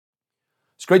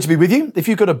It's great to be with you. If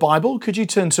you've got a Bible, could you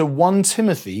turn to 1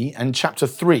 Timothy and chapter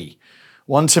 3?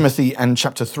 1 Timothy and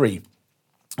chapter 3.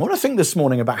 I want to think this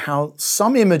morning about how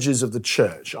some images of the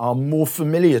church are more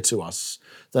familiar to us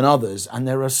than others, and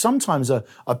there are sometimes a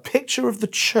picture of the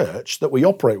church that we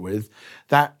operate with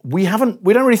that we don't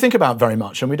really think about very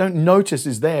much, and we don't notice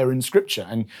is there in Scripture.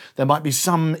 And there might be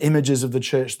some images of the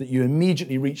church that you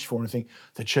immediately reach for and think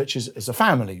the church is a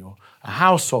family or a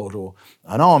household or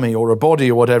an army or a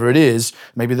body or whatever it is.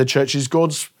 Maybe the church is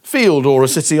God's field or a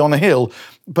city on a hill.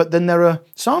 But then there are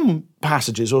some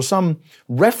passages or some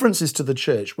references to the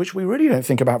church which we really don't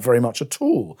think about very much at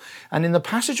all. And in the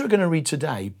passage we're going to read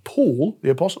today, Paul, the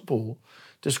Apostle Paul,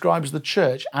 describes the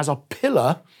church as a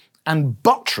pillar and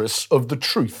buttress of the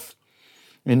truth.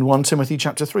 In 1 Timothy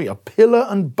chapter 3, a pillar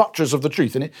and buttress of the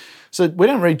truth. So we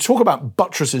don't really talk about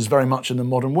buttresses very much in the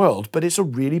modern world, but it's a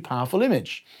really powerful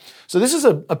image. So this is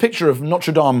a picture of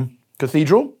Notre Dame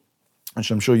Cathedral, which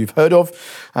I'm sure you've heard of,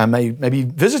 maybe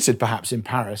visited perhaps in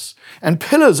Paris. And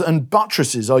pillars and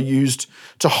buttresses are used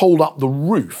to hold up the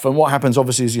roof. And what happens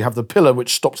obviously is you have the pillar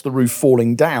which stops the roof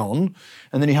falling down,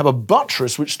 and then you have a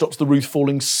buttress which stops the roof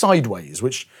falling sideways,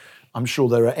 which I'm sure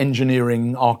there are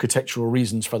engineering, architectural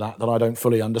reasons for that I don't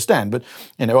fully understand. But,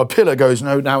 a pillar goes,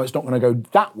 no, now it's not going to go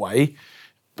that way,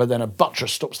 but then a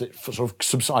buttress stops it from sort of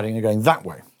subsiding and going that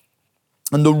way.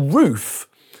 And the roof,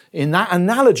 in that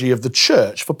analogy of the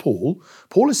church for Paul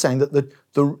is saying that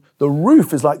the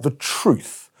roof is like the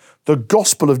truth, the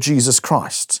gospel of Jesus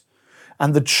Christ.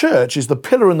 And the church is the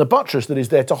pillar and the buttress that is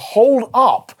there to hold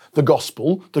up the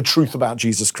gospel, the truth about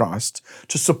Jesus Christ,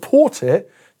 to support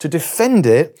it, to defend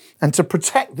it, and to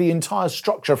protect the entire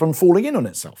structure from falling in on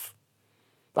itself.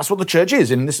 That's what the church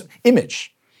is in this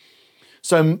image.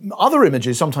 So other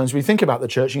images, sometimes we think about the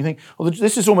church and you think, well,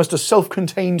 this is almost a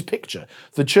self-contained picture.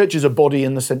 The church is a body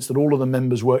in the sense that all of the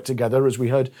members work together, as we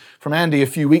heard from Andy a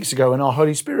few weeks ago in our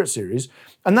Holy Spirit series,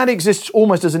 and that exists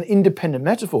almost as an independent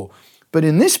metaphor. But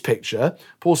in this picture,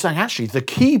 Paul's saying, actually, the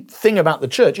key thing about the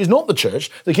church is not the church.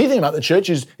 The key thing about the church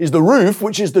is the roof,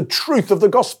 which is the truth of the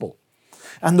gospel.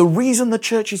 And the reason the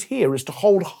church is here is to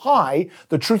hold high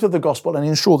the truth of the gospel and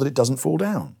ensure that it doesn't fall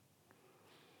down.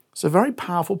 It's a very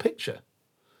powerful picture.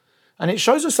 And it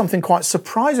shows us something quite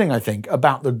surprising, I think,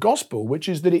 about the gospel, which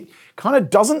is that it kind of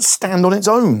doesn't stand on its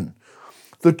own.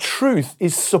 The truth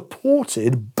is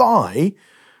supported by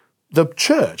the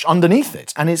church underneath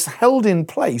it, and it's held in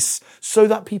place so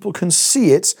that people can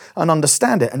see it and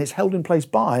understand it, and it's held in place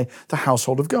by the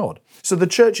household of God. So the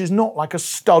church is not like a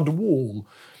stud wall.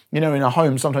 In a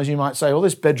home, sometimes you might say, well,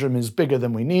 this bedroom is bigger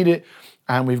than we need it,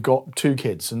 and we've got 2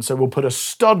 kids. And so we'll put a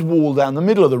stud wall down the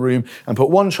middle of the room and put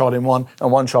one child in one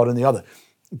and one child in the other.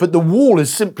 But the wall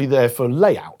is simply there for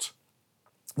layout.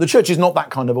 The church is not that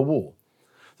kind of a wall.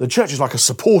 The church is like a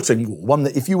supporting wall, one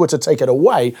that if you were to take it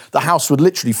away, the house would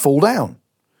literally fall down.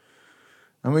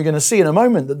 And we're going to see in a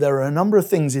moment that there are a number of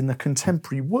things in the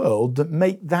contemporary world that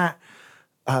make that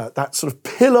sort of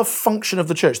pillar function of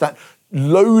the church, that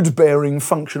load-bearing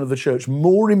function of the church,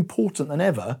 more important than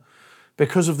ever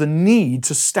because of the need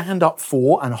to stand up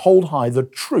for and hold high the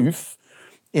truth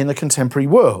in the contemporary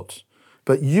world.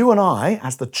 But you and I,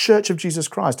 as the Church of Jesus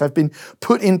Christ, have been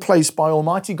put in place by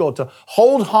Almighty God to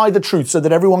hold high the truth so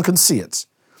that everyone can see it.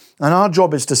 And our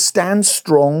job is to stand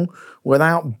strong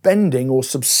without bending or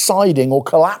subsiding or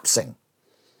collapsing.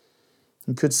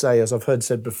 You could say, as I've heard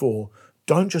said before,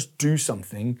 don't just do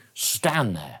something,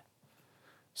 stand there.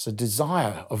 It's a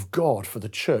desire of God for the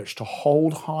church to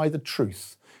hold high the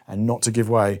truth and not to give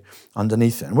way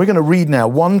underneath it. And we're going to read now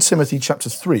 1 Timothy chapter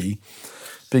 3,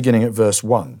 beginning at verse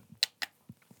 1.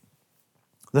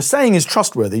 The saying is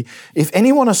trustworthy. If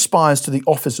anyone aspires to the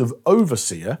office of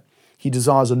overseer, he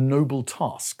desires a noble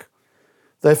task.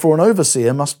 Therefore, an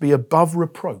overseer must be above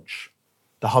reproach,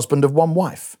 the husband of one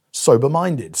wife,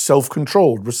 sober-minded,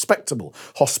 self-controlled, respectable,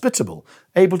 hospitable,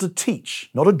 able to teach,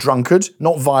 not a drunkard,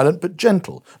 not violent but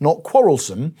gentle, not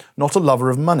quarrelsome, not a lover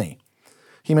of money.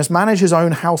 He must manage his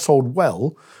own household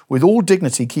well, with all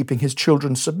dignity keeping his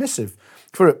children submissive.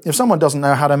 For if someone doesn't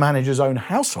know how to manage his own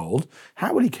household,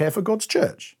 how will he care for God's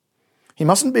church? He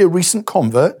mustn't be a recent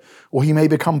convert, or he may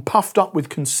become puffed up with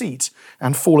conceit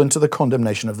and fall into the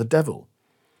condemnation of the devil.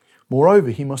 Moreover,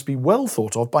 he must be well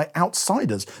thought of by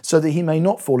outsiders, so that he may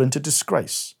not fall into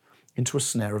disgrace, into a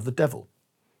snare of the devil.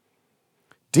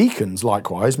 Deacons,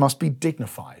 likewise, must be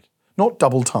dignified, not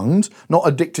double-tongued, not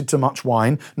addicted to much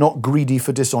wine, not greedy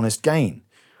for dishonest gain.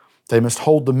 They must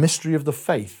hold the mystery of the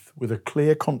faith with a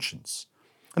clear conscience.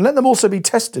 And let them also be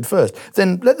tested first.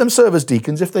 Then let them serve as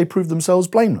deacons if they prove themselves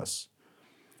blameless.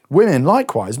 Women,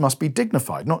 likewise, must be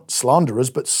dignified, not slanderers,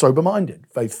 but sober-minded,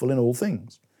 faithful in all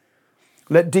things.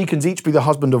 Let deacons each be the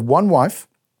husband of one wife,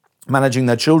 managing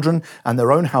their children and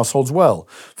their own households well.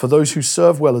 For those who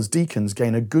serve well as deacons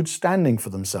gain a good standing for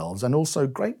themselves and also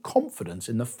great confidence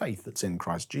in the faith that's in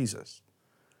Christ Jesus.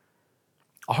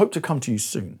 I hope to come to you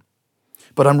soon.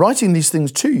 But I'm writing these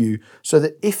things to you so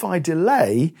that if I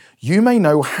delay, you may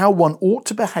know how one ought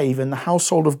to behave in the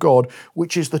household of God,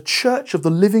 which is the church of the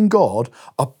living God,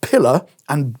 a pillar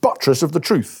and buttress of the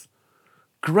truth.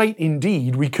 Great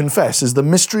indeed, we confess, is the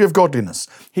mystery of godliness.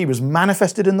 He was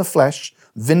manifested in the flesh,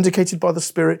 vindicated by the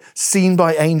Spirit, seen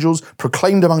by angels,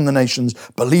 proclaimed among the nations,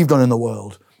 believed on in the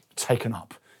world, taken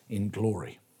up in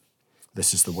glory.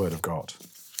 This is the word of God.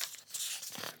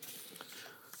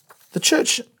 The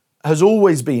church has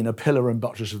always been a pillar and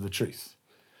buttress of the truth.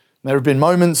 There have been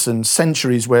moments and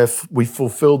centuries where we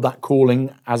fulfilled that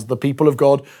calling as the people of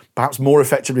God, perhaps more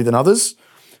effectively than others,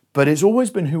 but it's always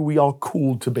been who we are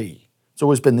called to be. It's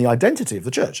always been the identity of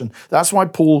the church. And that's why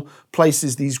Paul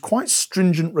places these quite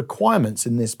stringent requirements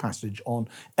in this passage on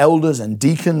elders and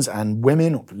deacons and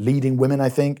women, or leading women, I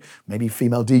think, maybe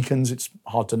female deacons. It's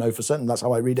hard to know for certain. That's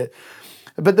how I read it.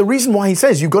 But the reason why he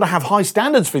says you've got to have high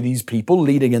standards for these people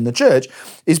leading in the church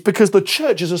is because the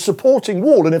church is a supporting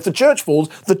wall. And if the church falls,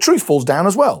 the truth falls down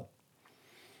as well.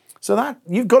 So that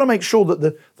you've got to make sure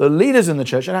that the leaders in the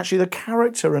church and actually the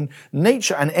character and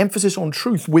nature and emphasis on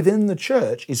truth within the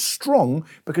church is strong,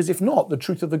 because if not, the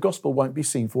truth of the gospel won't be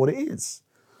seen for what it is.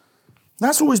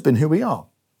 That's always been who we are.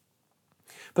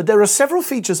 But there are several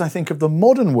features, I think, of the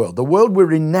modern world, the world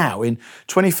we're in now in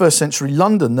 21st century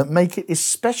London, that make it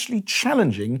especially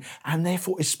challenging and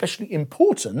therefore especially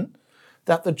important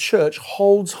that the church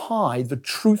holds high the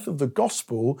truth of the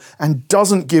gospel and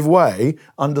doesn't give way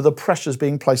under the pressures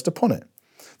being placed upon it.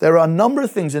 There are a number of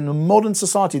things in the modern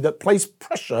society that place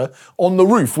pressure on the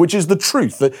roof, which is the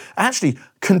truth, that actually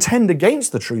contend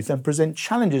against the truth and present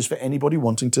challenges for anybody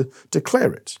wanting to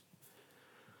declare it.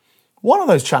 One of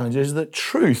those challenges is that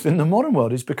truth in the modern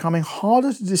world is becoming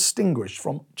harder to distinguish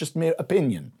from just mere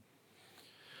opinion.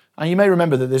 And you may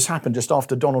remember that this happened just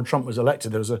after Donald Trump was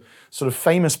elected. There was a sort of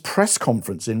famous press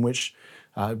conference in which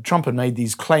Trump had made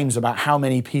these claims about how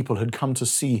many people had come to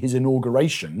see his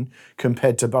inauguration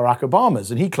compared to Barack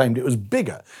Obama's. And he claimed it was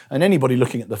bigger. And anybody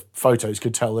looking at the photos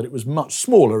could tell that it was much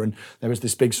smaller. And there was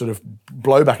this big sort of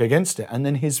blowback against it. And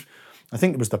then I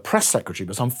think it was the press secretary,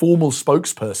 but some formal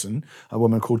spokesperson, a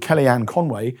woman called Kellyanne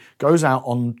Conway, goes out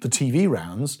on the TV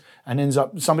rounds and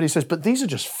somebody says, but these are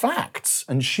just facts.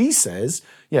 And she says,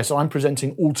 yes, I'm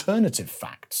presenting alternative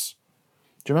facts.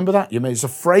 Do you remember that? It's a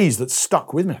phrase that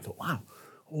stuck with me. I thought, wow,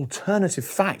 alternative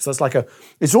facts. That's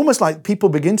it's almost like people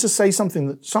begin to say something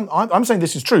that I'm saying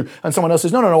this is true. And someone else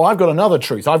says, no, I've got another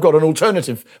truth. I've got an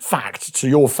alternative fact to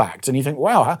your fact. And you think,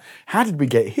 wow, how did we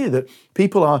get here? That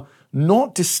people are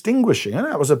not distinguishing. And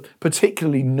that was a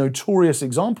particularly notorious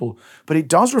example, but it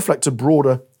does reflect a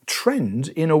broader trend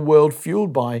in a world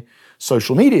fueled by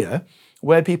social media,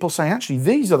 where people say, actually,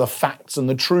 these are the facts and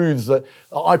the truths that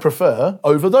I prefer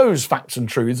over those facts and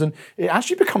truths. And it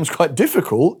actually becomes quite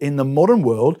difficult in the modern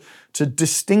world to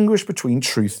distinguish between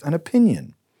truth and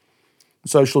opinion.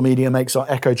 Social media makes our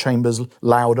echo chambers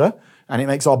louder and it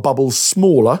makes our bubbles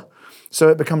smaller. So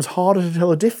it becomes harder to tell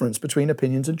the difference between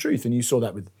opinions and truth. And you saw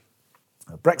that with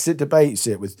Brexit debate, you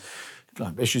see it with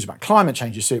issues about climate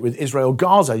change, you see it with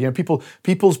Israel-Gaza.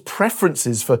 People's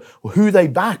preferences for who they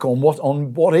back on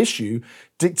what issue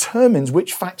determines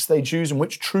which facts they choose and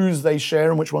which truths they share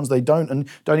and which ones they don't and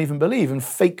don't even believe. And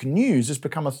fake news has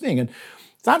become a thing. And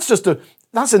that's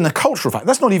in the cultural fact.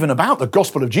 That's not even about the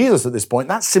gospel of Jesus at this point.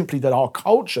 That's simply that our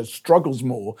culture struggles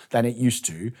more than it used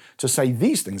to say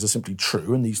these things are simply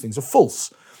true and these things are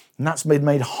false. And that's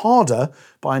made harder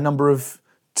by a number of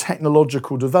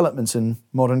technological developments in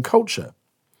modern culture.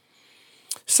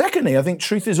 Secondly, I think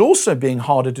truth is also being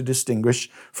harder to distinguish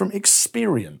from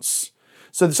experience.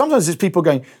 So sometimes it's people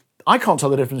going, I can't tell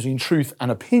the difference between truth and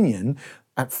opinion,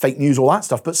 and fake news, all that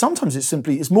stuff, but sometimes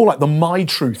it's more like the my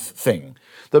truth thing,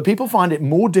 that people find it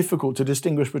more difficult to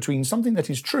distinguish between something that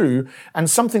is true and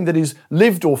something that is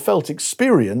lived or felt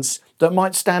experience that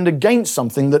might stand against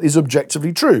something that is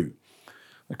objectively true.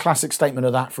 A classic statement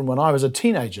of that from when I was a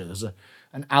teenager, there's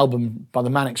an album by the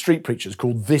Manic Street Preachers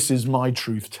called This Is My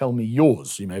Truth, Tell Me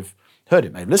Yours. You may have heard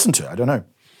it, may have listened to it, I don't know.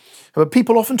 But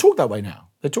people often talk that way now.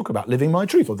 They talk about living my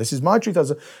truth, or this is my truth. In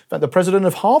fact, the president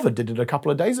of Harvard did it a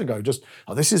couple of days ago.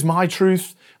 This is my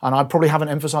truth, and I probably haven't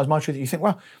emphasized my truth. You think,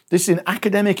 well, this in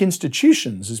academic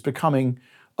institutions is becoming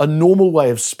a normal way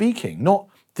of speaking, not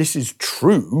this is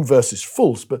true versus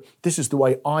false, but this is the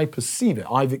way I perceive it.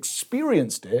 I've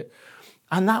experienced it.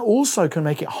 And that also can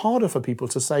make it harder for people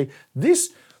to say,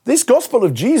 this This gospel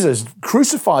of Jesus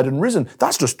crucified and risen,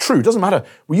 that's just true. It doesn't matter.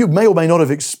 Well, you may or may not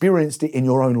have experienced it in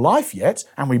your own life yet,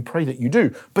 and we pray that you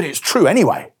do, but it's true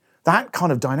anyway. That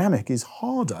kind of dynamic is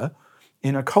harder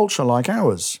in a culture like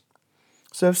ours.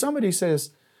 So if somebody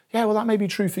says, yeah, well, that may be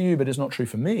true for you, but it's not true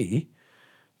for me,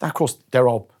 of course, there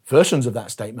are versions of that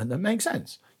statement that make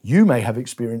sense. You may have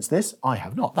experienced this, I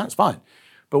have not. That's fine.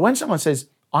 But when someone says,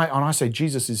 I say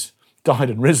Jesus is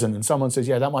died and risen, and someone says,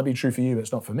 yeah, that might be true for you, but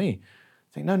it's not for me,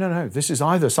 I think, no. This is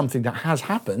either something that has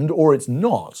happened or it's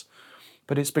not.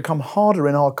 But it's become harder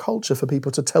in our culture for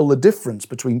people to tell the difference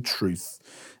between truth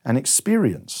and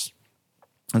experience.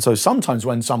 And so sometimes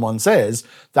when someone says,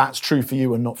 that's true for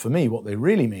you and not for me, what they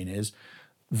really mean is,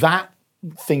 that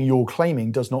thing you're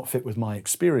claiming does not fit with my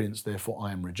experience, therefore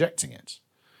I am rejecting it.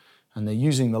 And they're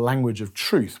using the language of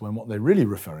truth when what they're really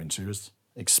referring to is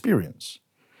experience.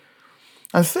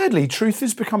 And thirdly, truth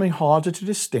is becoming harder to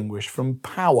distinguish from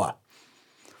power.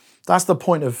 That's the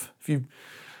point of, if you've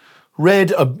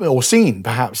read or seen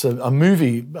perhaps a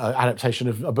movie adaptation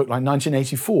of a book like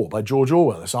 1984 by George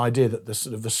Orwell, this idea that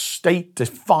the state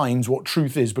defines what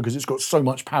truth is because it's got so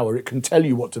much power, it can tell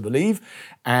you what to believe,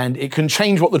 and it can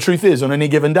change what the truth is on any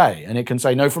given day. And it can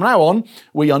say, no, from now on,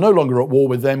 we are no longer at war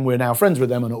with them, we're now friends with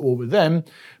them and at war with them.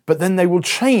 But then they will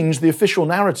change the official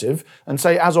narrative and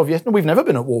say, as of yet, no, we've never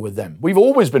been at war with them. We've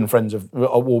always been friends at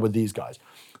war with these guys.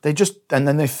 And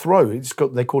then they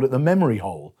they call it the memory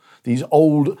hole. These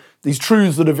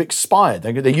truths that have expired.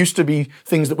 They used to be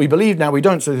things that we believe, now we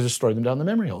don't, so they just throw them down the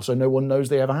memory hole so no one knows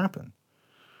they ever happened.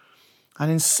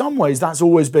 And in some ways, there's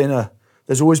always been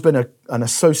an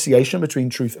association between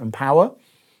truth and power.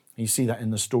 You see that in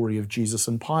the story of Jesus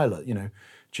and Pilate.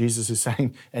 Jesus is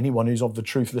saying, anyone who's of the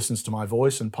truth listens to my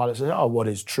voice, and Pilate says, oh, what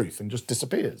is truth? And just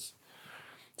disappears.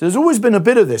 So there's always been a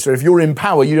bit of this, where if you're in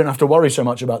power, you don't have to worry so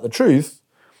much about the truth.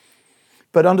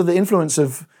 But under the influence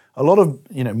of a lot of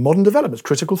modern developments,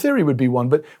 critical theory would be one,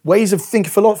 but ways of thinking,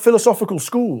 philosophical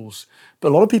schools. But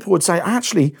a lot of people would say,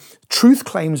 actually, truth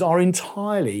claims are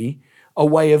entirely a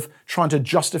way of trying to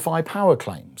justify power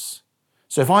claims.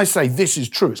 So if I say this is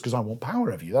true, it's because I want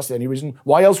power over you. That's the only reason.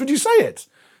 Why else would you say it?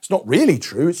 It's not really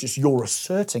true. It's just you're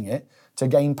asserting it to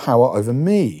gain power over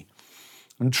me.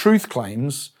 And truth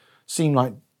claims seem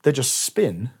like they're just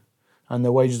spin, and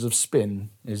the wages of spin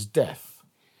is death.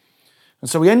 And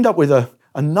so we end up with a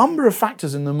number of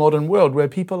factors in the modern world where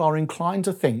people are inclined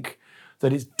to think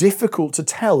that it's difficult to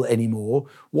tell anymore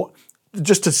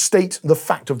just to state the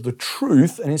fact of the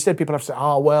truth, and instead people have to say,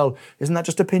 well, isn't that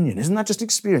just opinion? Isn't that just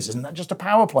experience? Isn't that just a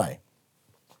power play?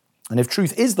 And if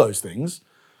truth is those things,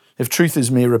 if truth is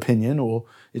mere opinion, or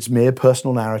it's mere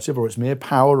personal narrative, or it's mere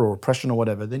power or oppression or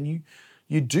whatever, then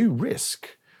you do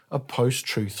risk a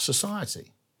post-truth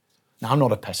society. Now, I'm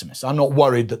not a pessimist. I'm not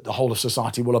worried that the whole of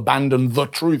society will abandon the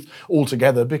truth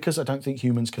altogether, because I don't think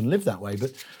humans can live that way.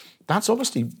 But that's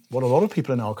obviously what a lot of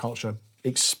people in our culture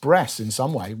express in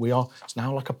some way. It's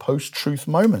now like a post-truth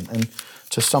moment. And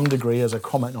to some degree, as a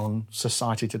comment on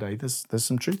society today, there's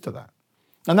some truth to that.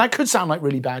 And that could sound like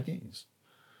really bad news.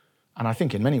 And I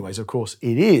think in many ways, of course,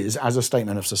 it is as a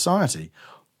statement of society.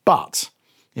 But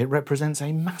it represents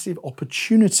a massive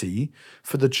opportunity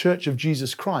for the Church of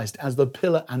Jesus Christ as the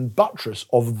pillar and buttress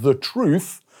of the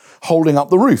truth holding up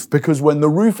the roof. Because when the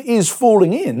roof is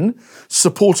falling in,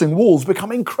 supporting walls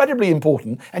become incredibly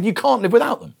important, and you can't live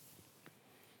without them.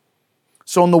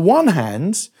 So on the one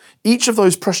hand, each of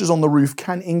those pressures on the roof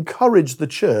can encourage the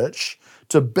church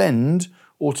to bend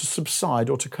or to subside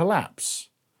or to collapse.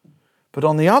 But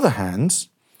on the other hand,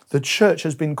 the church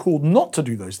has been called not to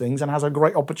do those things and has a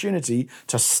great opportunity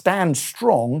to stand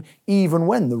strong even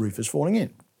when the roof is falling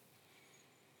in.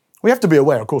 We have to be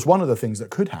aware, of course, one of the things that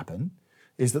could happen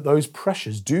is that those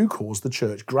pressures do cause the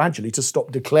church gradually to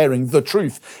stop declaring the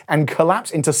truth and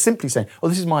collapse into simply saying,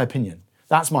 this is my opinion,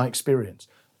 that's my experience,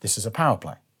 this is a power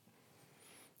play.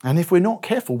 And if we're not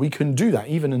careful, we can do that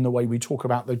even in the way we talk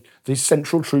about the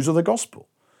central truths of the gospel.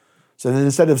 So then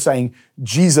instead of saying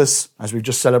Jesus, as we've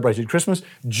just celebrated Christmas,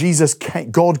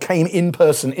 God came in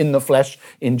person in the flesh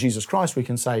in Jesus Christ, we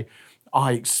can say,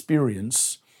 I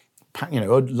experience a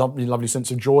lovely sense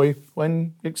of joy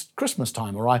when it's Christmas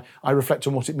time, or I reflect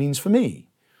on what it means for me.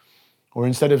 Or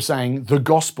instead of saying the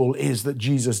gospel is that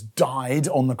Jesus died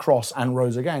on the cross and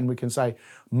rose again, we can say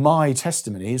my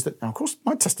testimony is that, now of course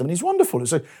my testimony is wonderful.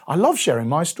 So I love sharing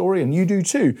my story and you do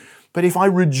too. But if I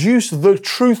reduce the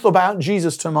truth about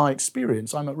Jesus to my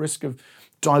experience, I'm at risk of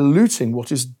diluting what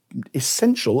is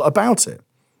essential about it.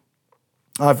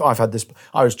 I've had this,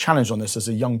 I was challenged on this as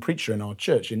a young preacher in our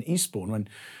church in Eastbourne when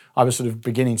I was sort of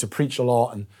beginning to preach a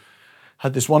lot, and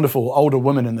had this wonderful older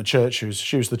woman in the church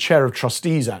she was the chair of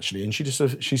trustees actually, and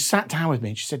she sat down with me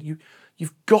and she said,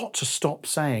 You've got to stop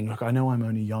saying, look, I know I'm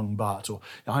only young, but, or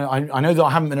I know that I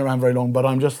haven't been around very long, but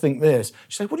I'm just think this.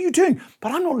 She said, what are you doing?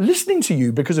 But I'm not listening to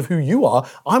you because of who you are.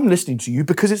 I'm listening to you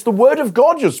because it's the word of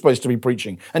God you're supposed to be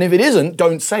preaching. And if it isn't,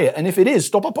 don't say it. And if it is,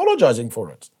 stop apologizing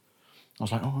for it. I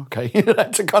was like, oh, okay,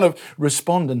 to kind of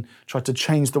respond and try to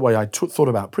change the way I thought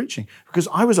about preaching, because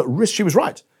I was at risk. She was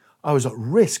right. I was at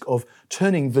risk of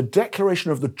turning the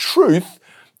declaration of the truth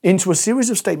into a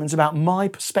series of statements about my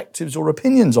perspectives or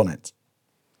opinions on it.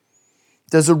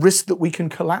 There's a risk that we can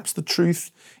collapse the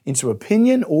truth into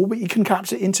opinion, or we can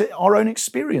collapse it into our own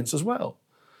experience as well.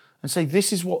 And say,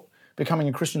 this is what becoming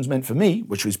a Christian's meant for me,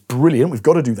 which is brilliant, we've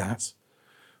got to do that.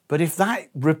 But if that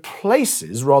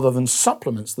replaces rather than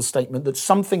supplements the statement that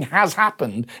something has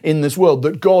happened in this world,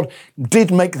 that God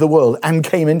did make the world and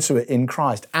came into it in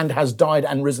Christ and has died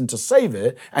and risen to save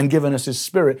it and given us his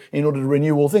Spirit in order to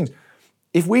renew all things.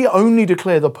 If we only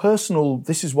declare the personal,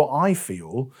 this is what I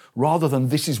feel, rather than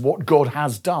this is what God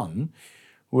has done,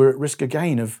 we're at risk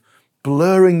again of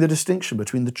blurring the distinction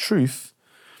between the truth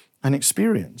and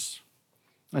experience.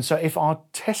 And so if our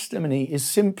testimony is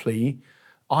simply,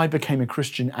 I became a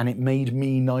Christian and it made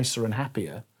me nicer and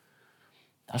happier,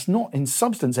 that's not in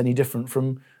substance any different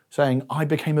from saying, I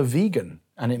became a vegan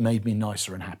and it made me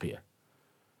nicer and happier.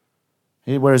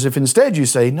 Whereas if instead you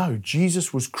say, no,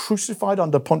 Jesus was crucified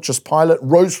under Pontius Pilate,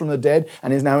 rose from the dead,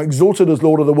 and is now exalted as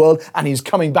Lord of the world, and he's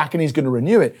coming back and he's going to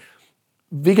renew it.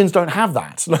 Vegans don't have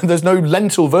that. There's no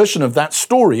lentil version of that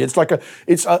story. It's like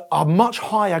a much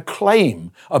higher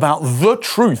claim about the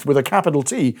truth with a capital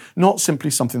T, not simply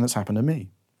something that's happened to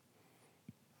me.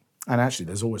 And actually,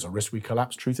 there's always a risk we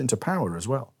collapse truth into power as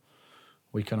well.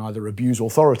 We can either abuse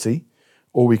authority,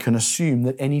 or we can assume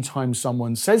that any time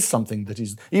someone says something that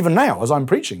is, even now, as I'm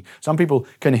preaching, some people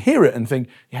can hear it and think,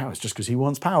 yeah, it's just because he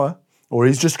wants power, or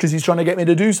it's just because he's trying to get me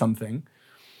to do something.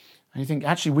 And you think,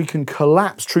 actually, we can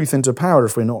collapse truth into power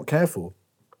if we're not careful.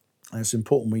 And it's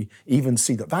important we even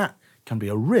see that that can be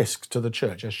a risk to the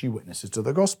church as she witnesses to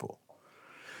the gospel.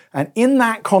 And in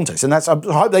that context, and I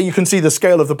hope that you can see the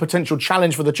scale of the potential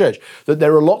challenge for the church, that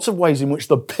there are lots of ways in which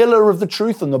the pillar of the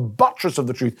truth and the buttress of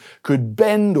the truth could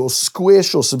bend or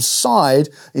squish or subside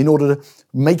in order to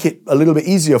make it a little bit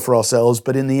easier for ourselves,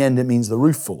 but in the end it means the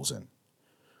roof falls in.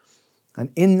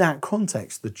 And in that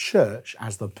context, the church,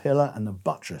 as the pillar and the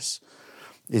buttress,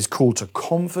 is called to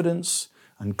confidence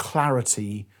and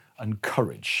clarity and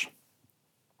courage.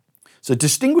 So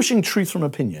distinguishing truth from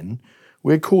opinion,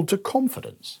 we're called to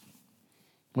confidence.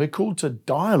 We're called to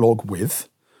dialogue with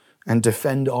and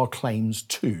defend our claims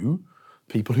to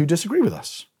people who disagree with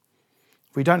us.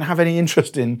 We don't have any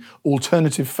interest in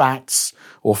alternative facts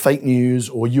or fake news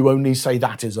or you only say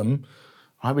thatism.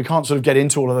 Right? We can't sort of get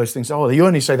into all of those things. Oh, you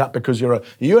only say that because you're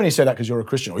a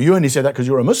Christian, or you only say that because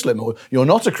you're a Muslim, or you're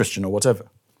not a Christian, or whatever.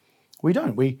 We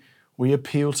don't. We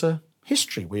appeal to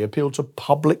history. We appeal to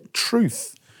public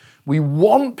truth. We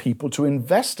want people to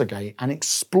investigate and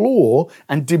explore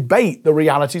and debate the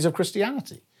realities of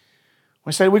Christianity.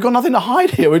 We say, we've got nothing to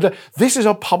hide here. This is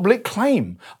a public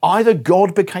claim. Either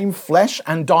God became flesh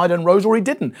and died and rose, or he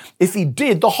didn't. If he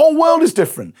did, the whole world is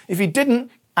different. If he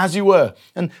didn't, as you were.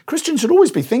 And Christians should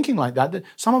always be thinking like that.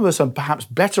 Some of us are perhaps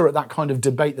better at that kind of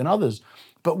debate than others.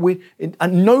 But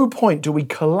at no point do we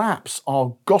collapse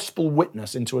our gospel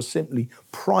witness into a simply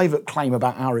private claim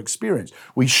about our experience.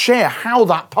 We share how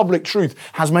that public truth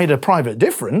has made a private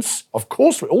difference, of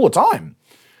course, all the time.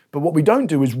 But what we don't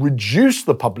do is reduce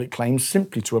the public claim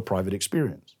simply to a private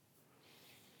experience.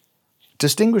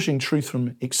 Distinguishing truth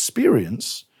from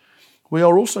experience, we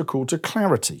are also called to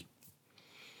clarity.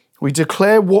 We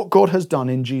declare what God has done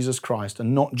in Jesus Christ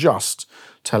and not just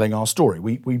telling our story.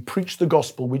 We preach the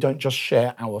gospel. We don't just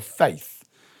share our faith.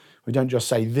 We don't just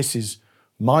say, this is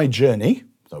my journey,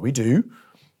 though we do,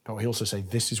 but we also say,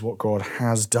 this is what God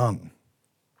has done.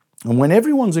 And when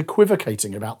everyone's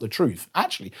equivocating about the truth,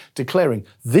 actually declaring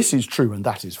this is true and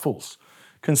that is false,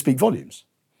 can speak volumes.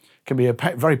 Can be a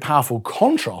very powerful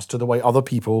contrast to the way other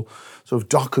people sort of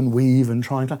duck and weave and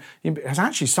try and... Because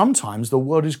actually sometimes the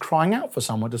world is crying out for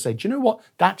someone to say, do you know what?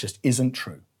 That just isn't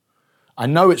true. I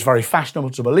know it's very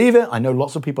fashionable to believe it. I know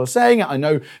lots of people are saying it. I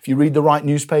know if you read the right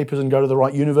newspapers and go to the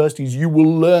right universities, you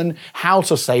will learn how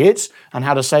to say it and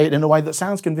how to say it in a way that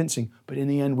sounds convincing. But in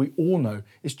the end, we all know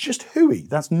it's just hooey.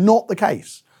 That's not the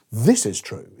case. This is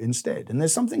true instead. And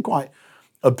there's something quite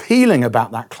appealing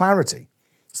about that clarity.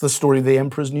 It's the story of the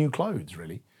emperor's new clothes,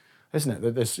 really, isn't it?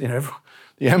 That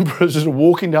the emperor's just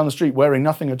walking down the street wearing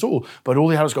nothing at all, but all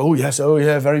the others go, oh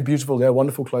yeah, very beautiful, they're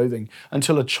wonderful clothing,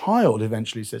 until a child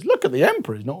eventually says, look at the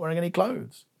emperor, he's not wearing any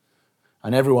clothes.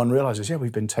 And everyone realizes, yeah,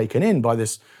 we've been taken in by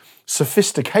this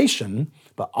sophistication,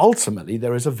 but ultimately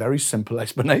there is a very simple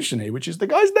explanation here, which is the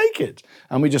guy's naked,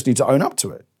 and we just need to own up to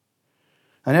it.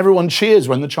 And everyone cheers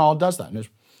when the child does that. And it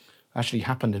actually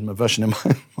happened in my version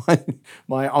of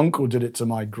my uncle did it to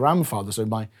my grandfather. So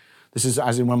this is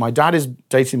as in when my dad is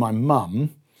dating my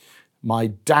mum, my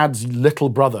dad's little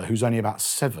brother, who's only about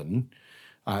 7,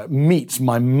 meets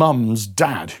my mum's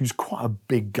dad, who's quite a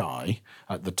big guy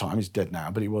at the time. He's dead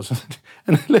now, but he was.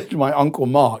 And my Uncle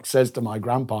Mark says to my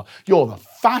grandpa, "You're the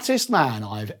fattest man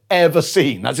I've ever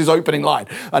seen." That's his opening line.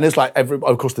 And it's like,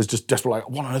 of course, there's just desperate, like,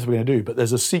 what on earth are we going to do? But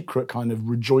there's a secret kind of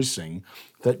rejoicing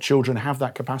that children have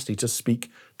that capacity to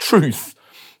speak truth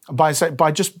by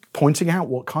just pointing out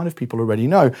what kind of people already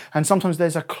know. And sometimes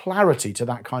there's a clarity to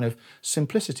that kind of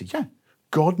simplicity. Yeah,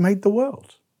 God made the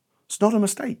world. It's not a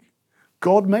mistake.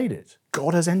 God made it.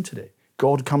 God has entered it.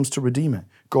 God comes to redeem it.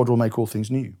 God will make all things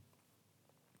new.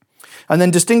 And then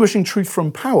distinguishing truth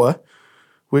from power,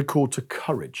 we're called to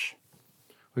courage.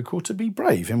 We're called to be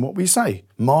brave in what we say.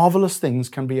 Marvelous things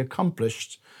can be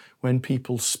accomplished when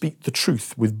people speak the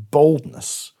truth with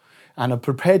boldness and are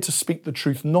prepared to speak the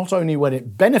truth not only when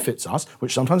it benefits us,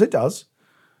 which sometimes it does,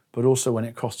 but also when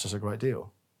it costs us a great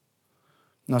deal.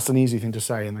 And that's an easy thing to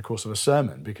say in the course of a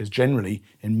sermon, because generally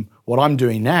in what I'm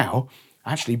doing now,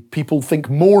 actually people think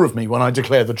more of me when I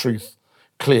declare the truth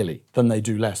clearly than they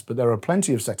do less. But there are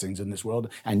plenty of settings in this world,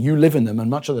 and you live in them, and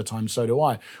much of the time so do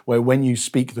I, where when you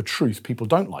speak the truth, people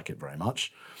don't like it very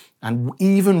much. And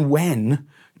even when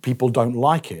people don't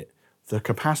like it, the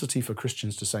capacity for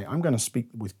Christians to say, I'm going to speak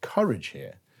with courage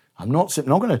here. I'm not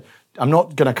going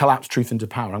to collapse truth into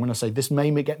power. I'm going to say this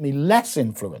may get me less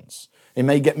influence. It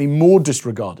may get me more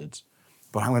disregarded,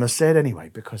 but I'm going to say it anyway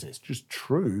because it's just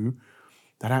true.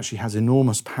 That actually has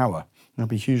enormous power. It'll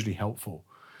be hugely helpful.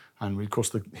 And of course,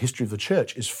 the history of the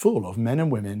church is full of men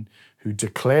and women who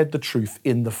declared the truth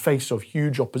in the face of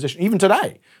huge opposition. Even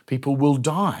today, people will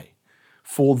die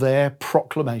for their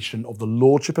proclamation of the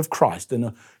lordship of Christ in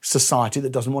a society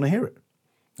that doesn't want to hear it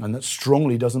and that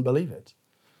strongly doesn't believe it.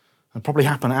 It'll probably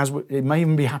happen it may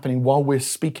even be happening while we're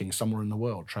speaking somewhere in the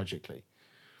world, tragically.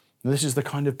 And this is the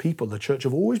kind of people the church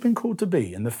have always been called to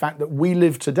be. And the fact that we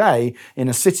live today in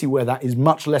a city where that is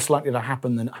much less likely to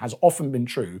happen than has often been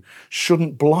true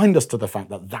shouldn't blind us to the fact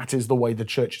that that is the way the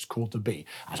church is called to be,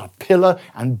 as a pillar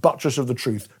and buttress of the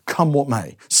truth, come what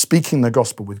may, speaking the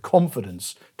gospel with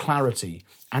confidence, clarity,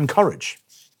 and courage.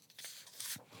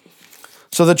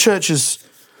 So the church is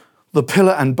the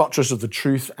pillar and buttress of the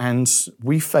truth, and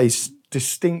we face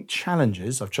distinct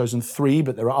challenges. I've chosen 3,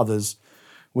 but there are others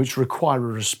which require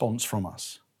a response from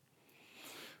us.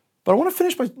 But I want to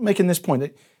finish by making this point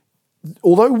that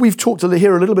although we've talked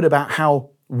here a little bit about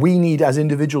how we need as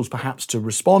individuals perhaps to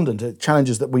respond and to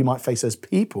challenges that we might face as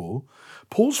people,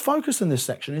 Paul's focus in this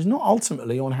section is not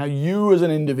ultimately on how you as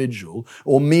an individual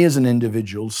or me as an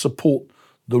individual support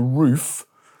the roof,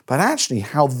 but actually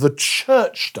how the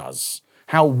church does,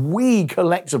 how we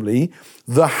collectively,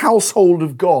 the household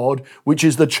of God, which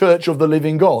is the church of the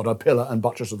living God, are pillar and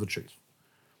buttress of the truth.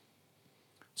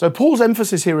 So Paul's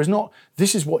emphasis here is not,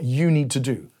 this is what you need to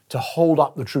do to hold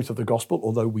up the truth of the gospel,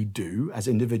 although we do as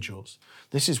individuals.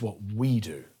 This is what we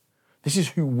do. This is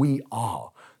who we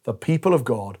are, the people of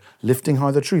God lifting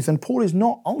high the truth. And Paul is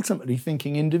not ultimately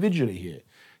thinking individually here.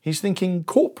 He's thinking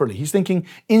corporately. He's thinking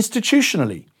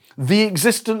institutionally. The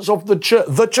existence of the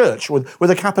church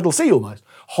with a capital C almost,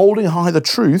 holding high the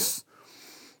truth.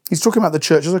 He's talking about the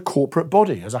church as a corporate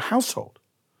body, as a household,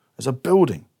 as a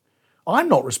building. I'm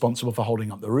not responsible for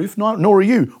holding up the roof, nor are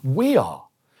you. We are,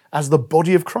 as the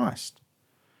body of Christ.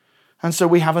 And so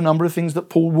we have a number of things that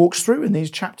Paul walks through in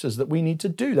these chapters that we need to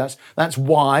do. That's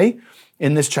why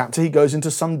in this chapter he goes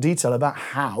into some detail about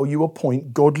how you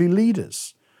appoint godly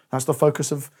leaders. That's the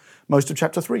focus of most of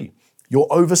chapter 3. Your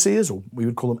overseers, or we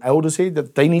would call them elders here,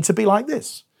 that they need to be like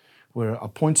this. We're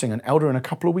appointing an elder in a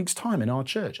couple of weeks' time in our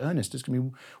church. Ernest, it's going to be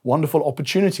a wonderful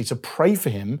opportunity to pray for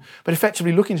him, but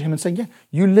effectively looking to him and saying, yeah,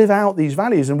 you live out these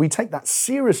values, and we take that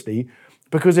seriously,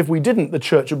 because if we didn't, the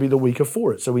church would be the weaker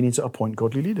for it. So we need to appoint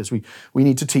godly leaders. We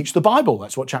need to teach the Bible.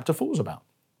 That's what chapter 4 is about.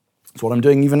 That's what I'm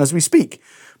doing even as we speak.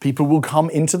 People will come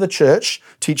into the church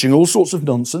teaching all sorts of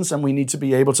nonsense, and we need to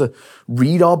be able to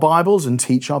read our Bibles and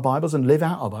teach our Bibles and live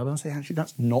out our Bible and say, actually,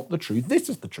 that's not the truth. This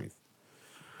is the truth.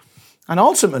 And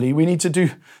ultimately, we need to do,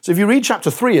 so if you read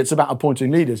chapter 3, it's about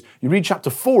appointing leaders. You read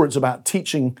chapter 4, it's about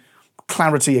teaching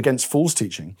clarity against false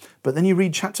teaching. But then you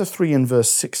read chapter 3 and verse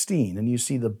 16, and you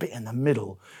see the bit in the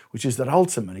middle, which is that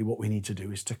ultimately what we need to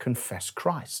do is to confess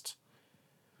Christ.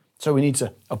 So we need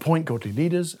to appoint godly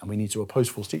leaders and we need to oppose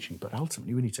false teaching, but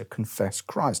ultimately we need to confess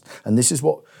Christ. And this is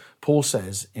what Paul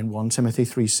says in 1 Timothy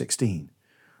 3:16.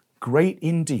 Great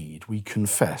indeed, we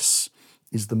confess,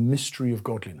 is the mystery of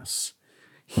godliness.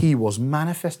 He was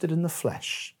manifested in the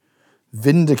flesh,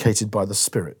 vindicated by the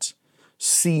Spirit,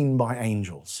 seen by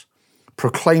angels,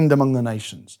 proclaimed among the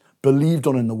nations, believed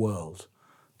on in the world,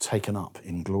 taken up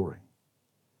in glory.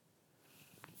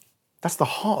 That's the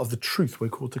heart of the truth we're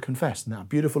called to confess. And that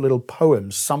beautiful little poem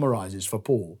summarizes for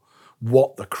Paul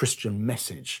what the Christian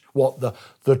message, what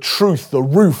the truth, the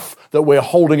roof that we're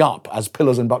holding up as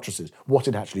pillars and buttresses, what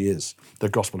it actually is, the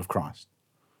gospel of Christ.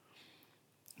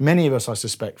 Many of us, I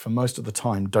suspect, for most of the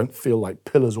time, don't feel like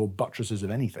pillars or buttresses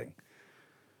of anything.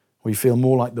 We feel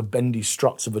more like the bendy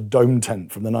struts of a dome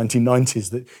tent from the 1990s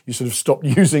that you sort of stopped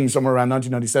using somewhere around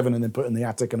 1997 and then put in the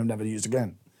attic and have never used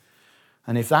again.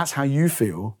 And if that's how you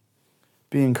feel,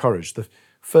 be encouraged.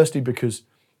 Firstly, because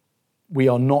we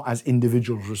are not as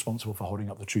individuals responsible for holding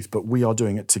up the truth, but we are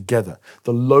doing it together.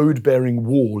 The load-bearing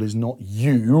wall is not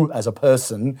you as a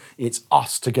person, it's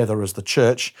us together as the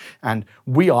church. And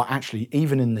we are actually,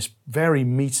 even in this very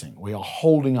meeting, we are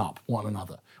holding up one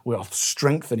another. We are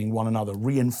strengthening one another,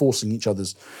 reinforcing each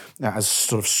other's as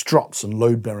sort of struts and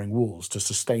load-bearing walls to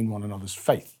sustain one another's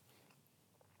faith.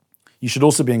 You should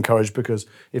also be encouraged because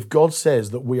if God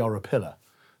says that we are a pillar,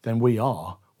 then we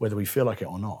are, whether we feel like it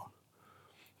or not.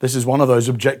 This is one of those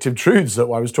objective truths that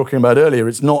I was talking about earlier.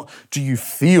 It's not, do you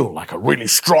feel like a really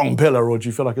strong pillar or do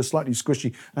you feel like a slightly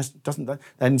squishy?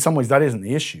 And in some ways, that isn't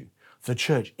the issue. The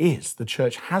church is. The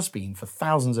church has been for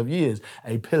thousands of years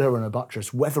a pillar and a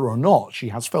buttress, whether or not she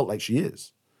has felt like she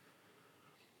is.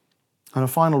 And a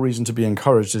final reason to be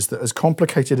encouraged is that as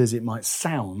complicated as it might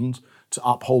sound to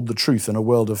uphold the truth in a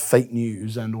world of fake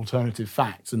news and alternative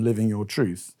facts and living your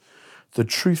truth, the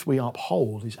truth we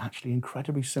uphold is actually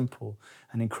incredibly simple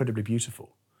and incredibly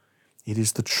beautiful. It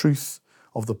is the truth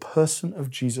of the person of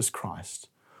Jesus Christ,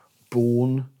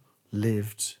 born,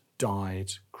 lived,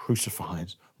 died,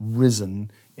 crucified,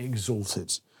 risen,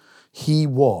 exalted. He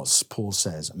was, Paul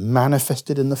says,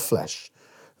 manifested in the flesh,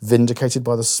 vindicated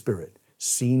by the Spirit,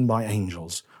 seen by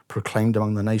angels, proclaimed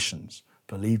among the nations,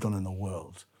 believed on in the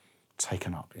world,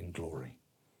 taken up in glory.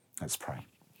 Let's pray.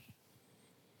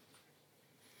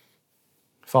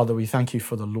 Father, we thank you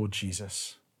for the Lord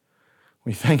Jesus.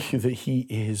 We thank you that he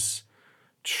is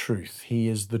truth. He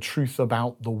is the truth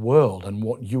about the world and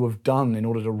what you have done in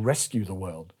order to rescue the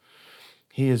world.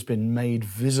 He has been made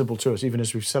visible to us, even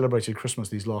as we've celebrated Christmas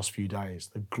these last few days,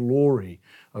 the glory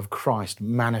of Christ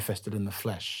manifested in the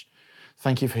flesh.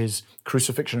 Thank you for his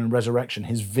crucifixion and resurrection,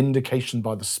 his vindication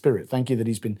by the Spirit. Thank you that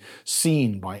he's been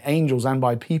seen by angels and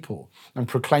by people and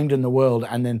proclaimed in the world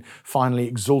and then finally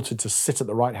exalted to sit at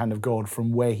the right hand of God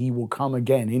from where he will come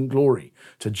again in glory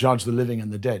to judge the living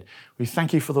and the dead. We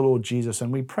thank you for the Lord Jesus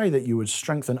and we pray that you would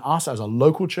strengthen us as a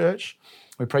local church.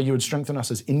 We pray you would strengthen us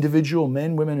as individual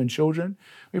men, women, and children.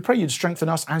 We pray you'd strengthen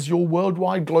us as your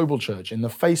worldwide global church in the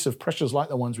face of pressures like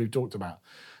the ones we've talked about,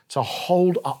 to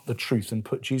hold up the truth and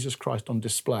put Jesus Christ on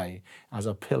display as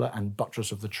a pillar and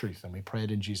buttress of the truth. And we pray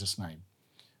it in Jesus' name.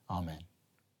 Amen.